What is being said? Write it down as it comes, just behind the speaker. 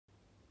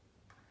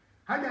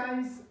Hi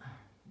guys!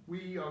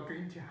 We are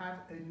going to have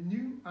a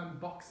new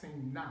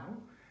unboxing now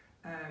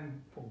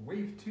and for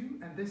wave 2,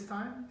 and this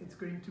time it's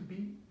going to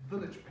be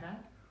Village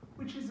Pack,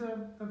 which is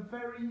a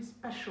very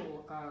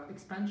special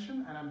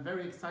expansion, and I'm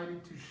very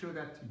excited to show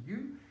that to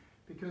you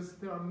because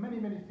there are many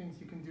things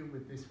you can do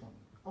with this one.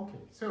 Okay,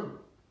 so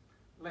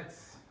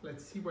let's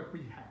see what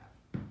we have.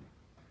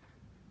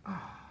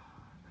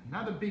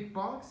 Another big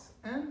box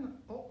and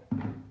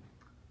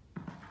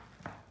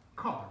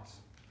cards.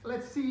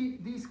 Let's see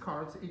these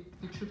cards, it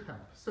should help.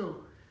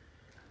 So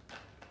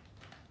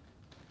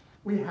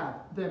we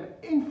have them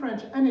in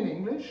French and in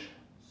English,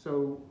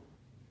 so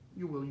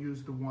you will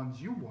use the ones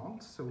you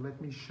want. So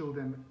let me show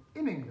them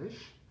in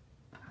English.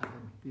 I have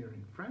them here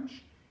in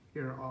French,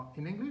 here are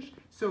in English.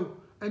 So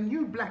a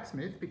new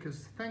blacksmith,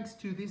 because thanks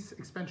to this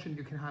expansion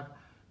you can have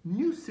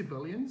new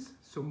civilians,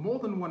 so more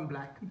than one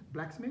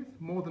blacksmith,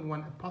 more than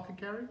one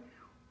apothecary,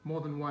 more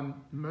than one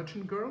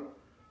merchant girl,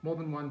 more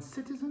than one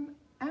citizen,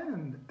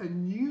 and a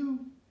new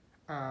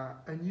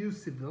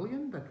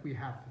civilian that we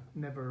have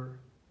never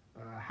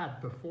had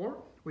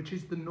before, which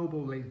is the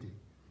noble lady.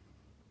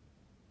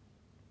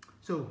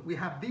 So we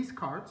have these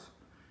cards.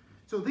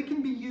 So they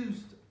can be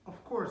used,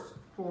 of course,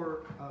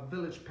 for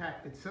Village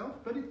Pack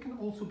itself, but it can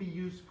also be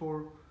used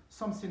for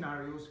some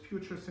scenarios,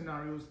 future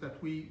scenarios that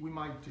we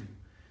might do.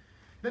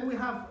 Then we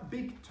have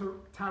big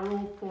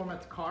tarot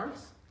format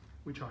cards,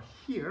 which are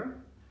here.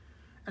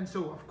 And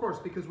so, of course,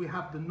 because we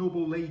have the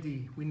noble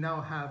lady, we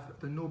now have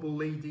the noble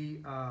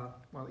lady,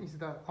 well,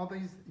 are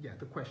these, yeah,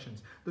 the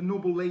questions. The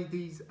noble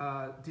lady's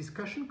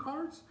discussion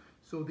cards.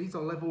 So these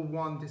are level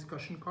 1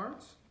 discussion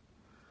cards.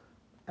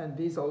 And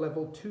these are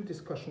level 2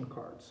 discussion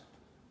cards.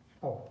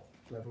 Oh,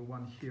 level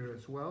 1 here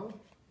as well.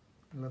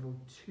 And level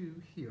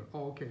 2 here.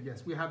 Oh, okay,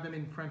 yes, we have them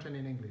in French and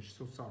in English,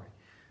 so sorry.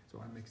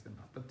 So I mixed them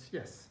up, but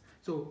yes.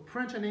 So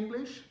French and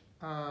English,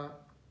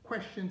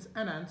 questions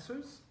and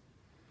answers.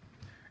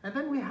 And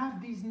then we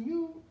have these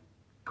new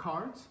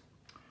cards,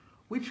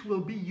 which will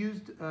be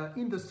used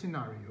in the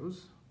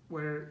scenarios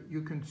where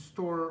you can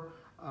store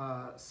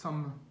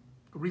some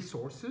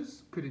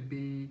resources.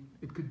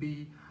 It could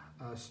be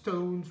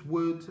stones,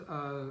 wood,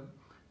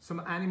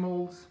 some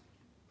animals,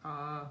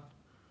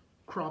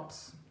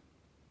 crops,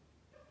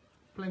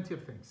 plenty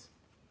of things.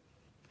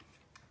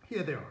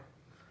 Here they are.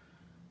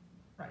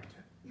 Right,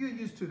 you're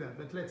used to that,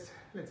 but let's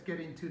get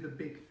into the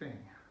big thing.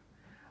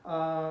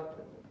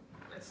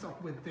 Let's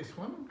start with this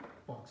one,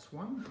 box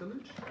 1,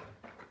 Village.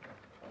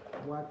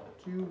 What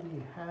do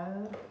we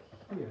have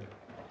here?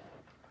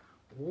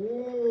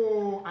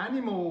 Oh,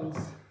 animals!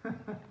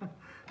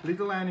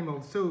 Little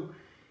animals. So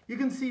you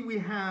can see we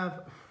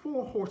have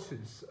 4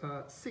 horses,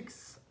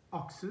 6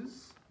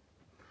 oxes,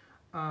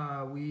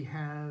 we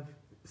have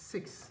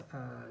 6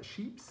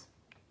 sheep,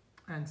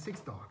 and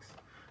 6 dogs.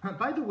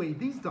 By the way,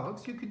 these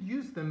dogs, you could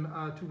use them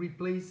to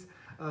replace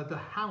the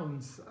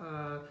hounds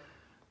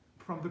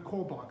from the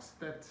core box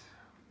that,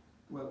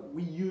 well,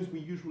 we usually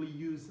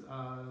use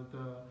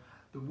the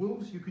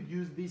wolves. You could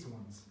use these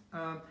ones.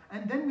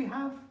 And then we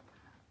have,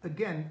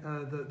 again,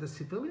 the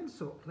civilians.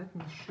 So let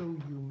me show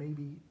you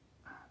maybe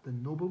the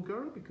noble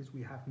girl, because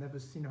we have never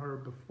seen her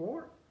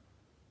before.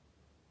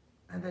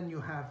 And then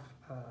you have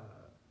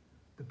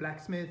the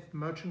blacksmith,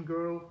 merchant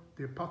girl,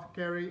 the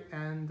apothecary,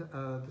 and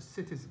the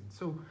citizen.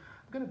 So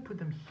I'm going to put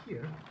them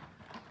here,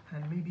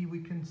 and maybe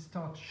we can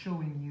start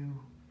showing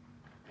you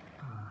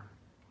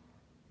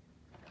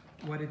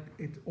what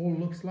it all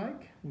looks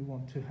like. We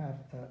want to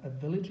have a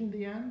village in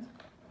the end.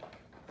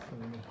 So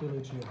in a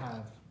village you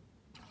have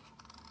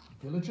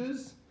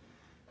villagers,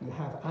 you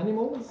have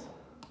animals,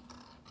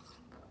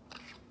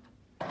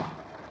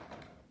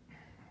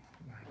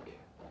 like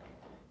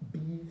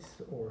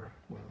bees or,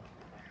 well,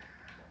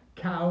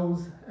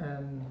 cows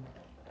and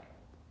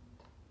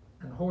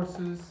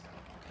horses.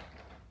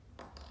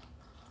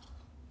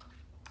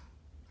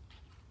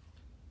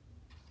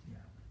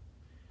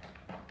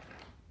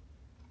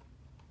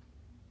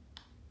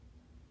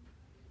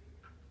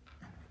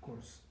 Of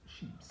course,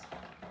 sheep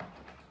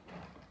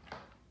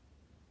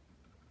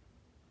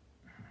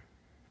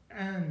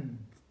and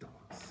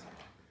dogs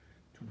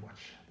to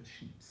watch the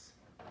sheep.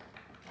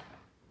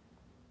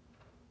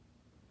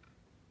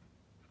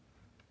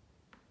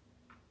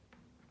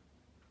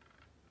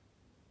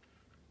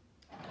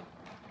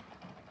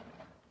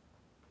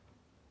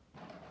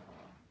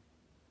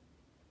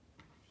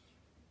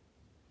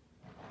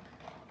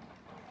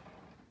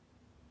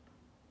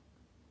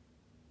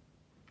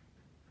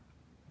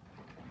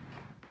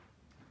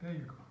 There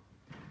you go.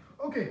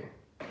 Okay,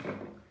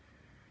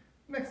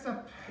 next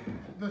up,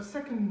 the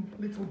second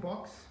little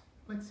box.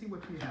 Let's see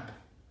what we have.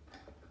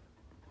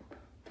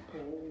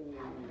 Oh,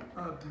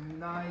 a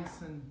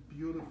nice and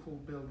beautiful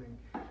building.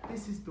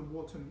 This is the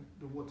water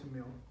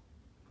mill.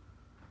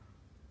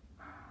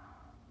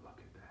 Look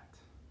at that.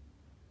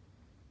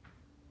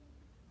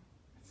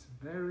 It's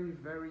very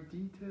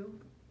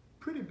detailed,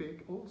 pretty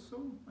big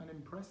also, and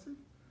impressive.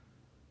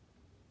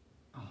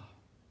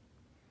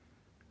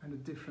 And a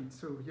different,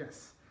 so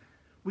yes.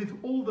 With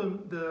all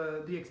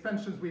the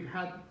expansions we've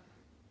had,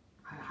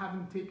 I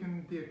haven't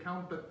taken the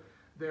account, but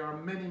there are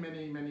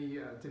many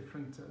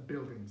different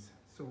buildings.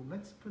 So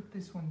let's put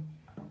this one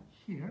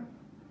here,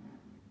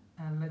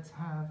 and let's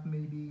have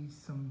maybe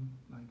some,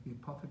 like the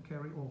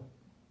apothecary or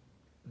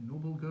the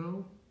noble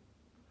girl,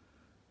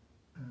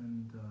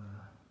 and the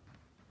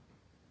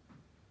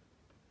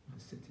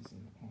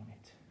citizen on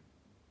it.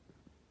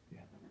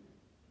 Yeah.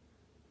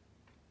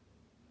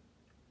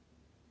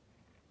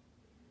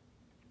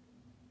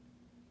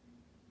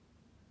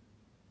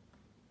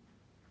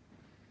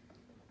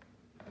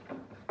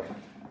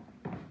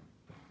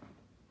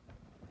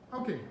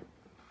 Okay,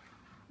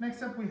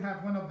 next up we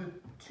have one of the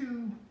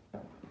two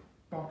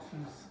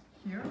boxes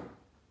here.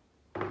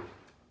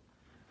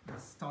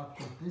 Let's start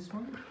with this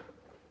one.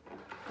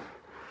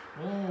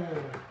 Oh,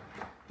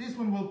 this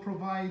one will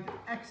provide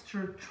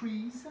extra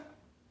trees,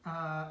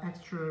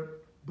 extra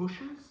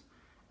bushes,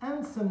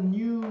 and some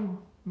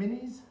new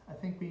minis. I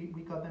think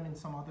we got them in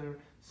some other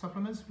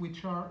supplements,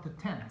 which are the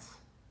tents.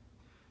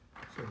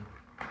 So,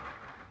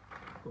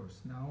 of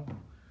course, now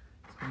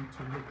it's going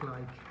to look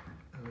like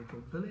a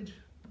little village.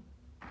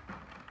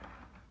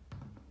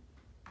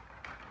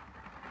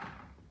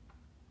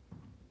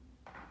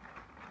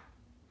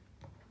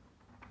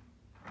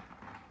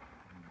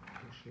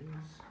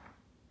 Bushes.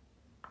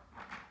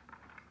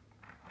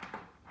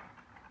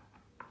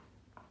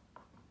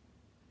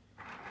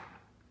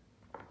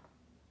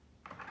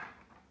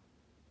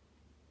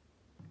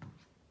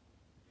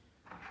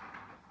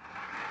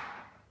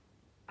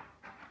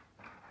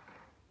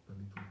 The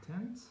little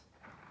tents.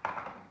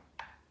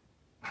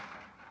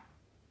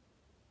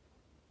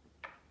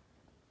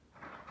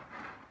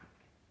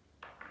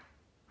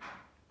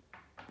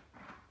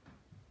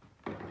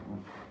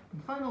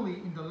 And finally,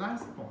 in the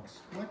last box,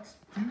 what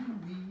do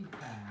we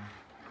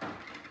have?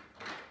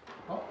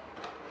 Oh,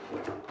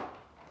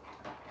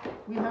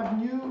 we have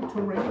new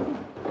terrain,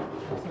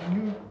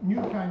 some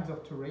new kinds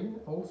of terrain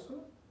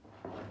also.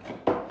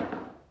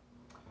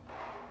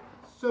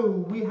 So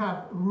we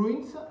have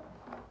ruins,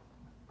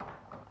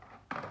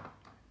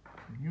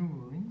 new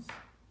ruins.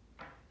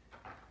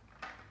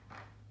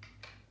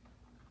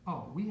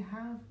 Oh, we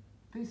have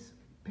this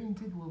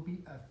painted will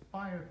be a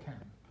fire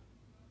camp.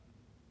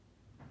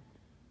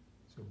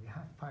 So we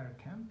have fire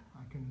camp.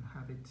 I can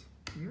have it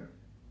here,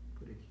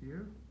 put it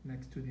here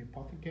next to the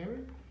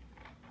apothecary.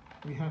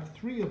 We have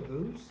 3 of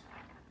those.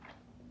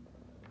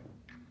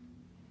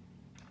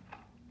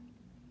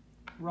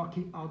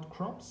 Rocky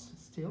outcrops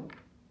still.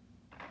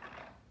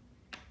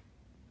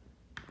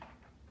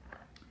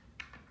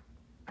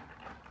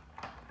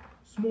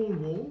 Small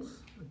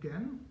walls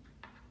again.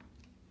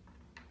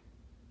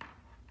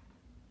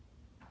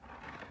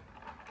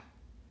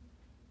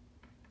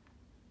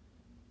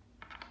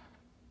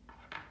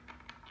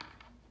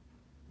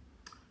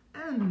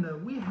 And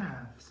we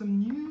have some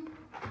new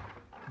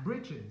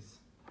bridges.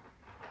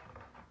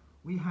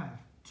 We have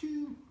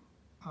 2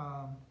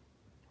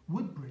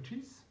 wood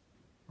bridges,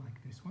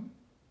 like this one.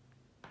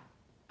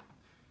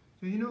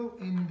 So you know,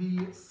 in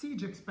the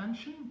siege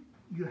expansion,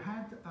 you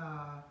had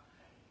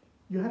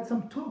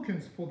some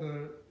tokens for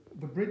the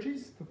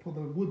bridges, for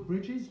the wood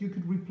bridges. You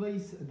could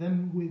replace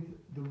them with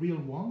the real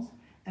ones,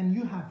 and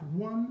you have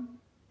one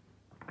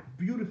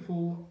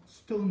beautiful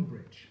stone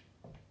bridge.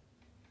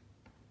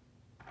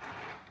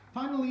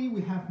 Finally,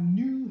 we have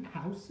new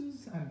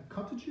houses and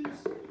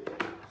cottages.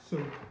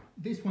 So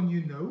this one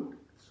you know.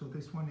 So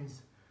this one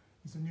is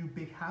a new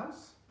big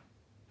house,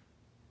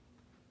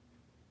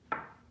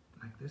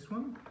 like this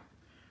one.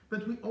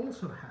 But we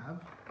also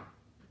have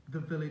the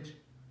village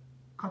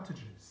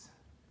cottages.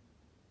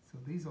 So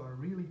these are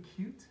really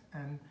cute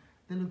and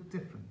they look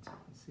different.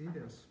 You see,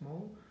 they're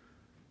small,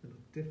 they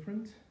look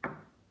different.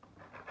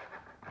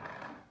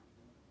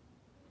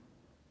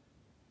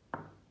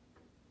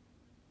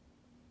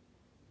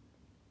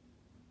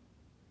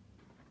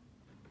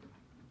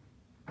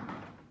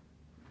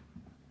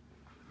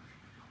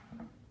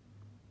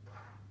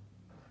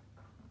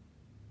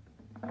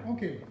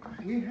 Okay,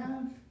 we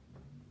have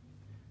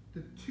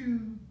the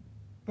 2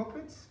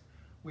 booklets.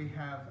 We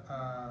have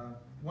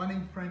one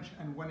in French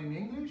and one in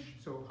English.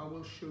 So I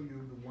will show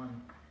you the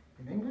one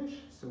in English.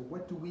 So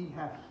what do we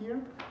have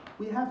here?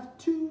 We have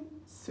 2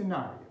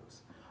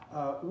 scenarios.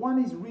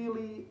 One is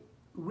really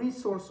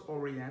resource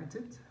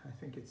oriented. I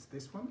think it's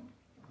this one,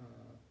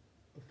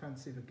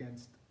 offensive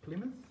against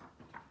Plymouth.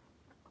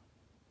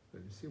 So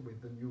you see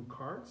with the new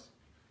cards.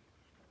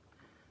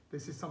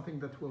 This is something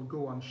that will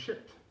go on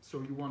ship.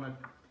 So you want to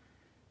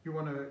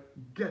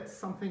get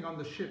something on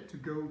the ship to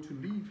go to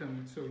leave,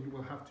 and so you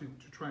will have to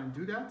try and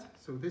do that.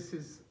 So this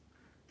is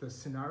the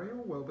scenario,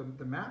 well,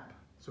 the map.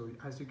 So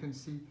as you can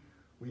see,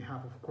 we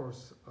have, of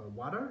course,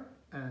 water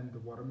and the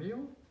water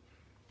mill.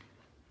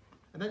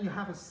 And then you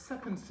have a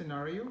second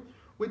scenario,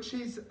 which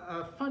is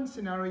a fun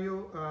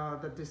scenario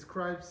that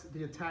describes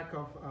the attack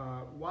of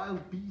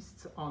wild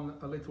beasts on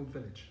a little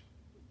village.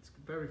 It's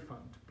very fun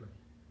to play.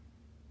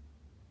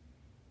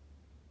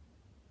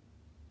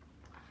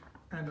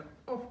 And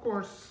of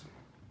course,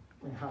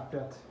 we have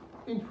that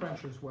in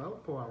French as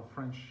well for our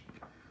French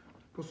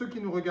Pour ceux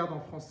qui nous regardent en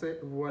français,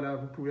 voilà,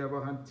 vous pouvez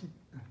avoir un petit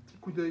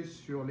coup d'œil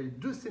sur les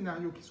deux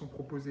scénarios qui sont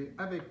proposés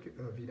avec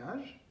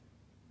Village.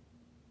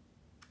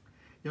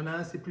 Il y en a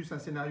un, c'est plus un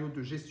scénario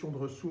de gestion de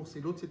ressources, et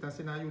l'autre, c'est un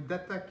scénario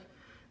d'attaque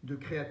de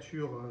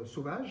créatures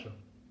sauvages,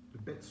 de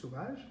bêtes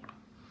sauvages.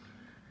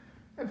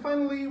 And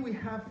finally, we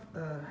have,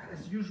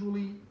 as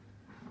usually,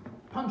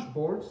 punch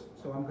boards.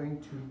 So I'm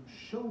going to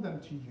show them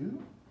to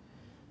you.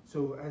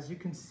 So as you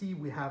can see,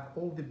 we have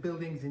all the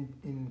buildings in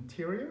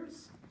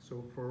interiors.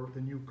 So for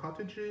the new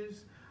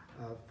cottages,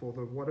 for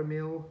the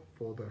watermill,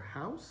 for the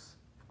house,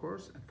 of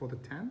course, and for the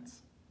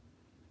tents.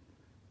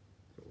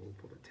 So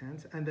for the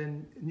tents, and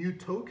then new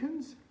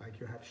tokens, like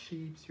you have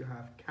sheep, you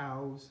have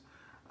cows,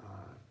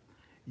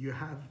 you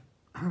have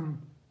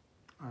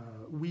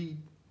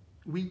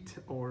wheat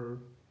or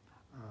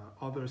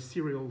other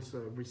cereals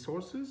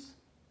resources.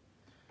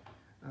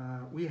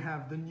 We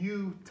have the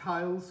new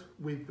tiles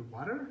with the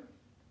water.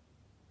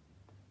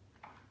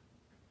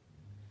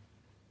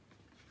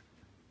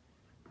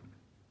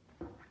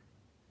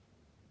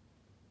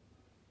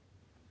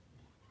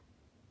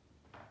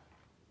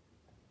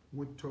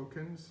 Wood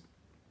tokens.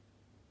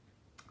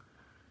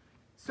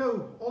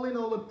 So all in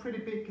all, a pretty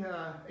big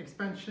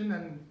expansion,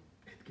 and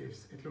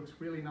it looks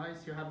really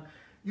nice. You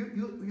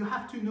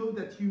have to know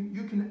that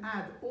you can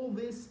add all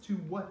this to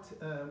what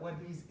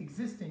is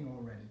existing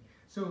already.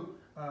 So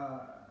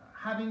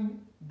having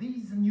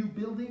these new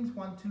buildings,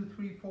 1, 2,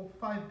 3, 4,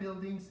 5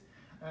 buildings,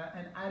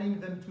 and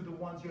adding them to the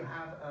ones you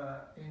have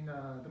in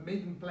the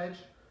Maiden Pledge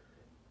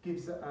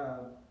gives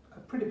a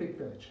pretty big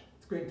village.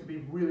 It's going to be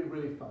really,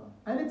 really fun.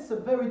 And it's a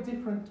very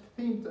different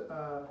themed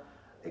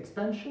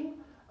expansion.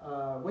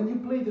 When you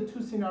play the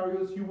two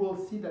scenarios, you will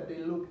see that they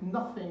look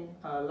nothing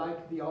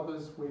like the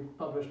others we've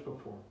published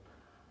before.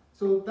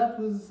 So that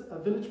was a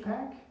village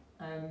pack,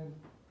 and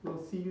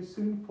we'll see you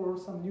soon for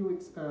some new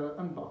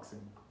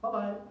unboxing.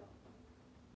 Bye-bye.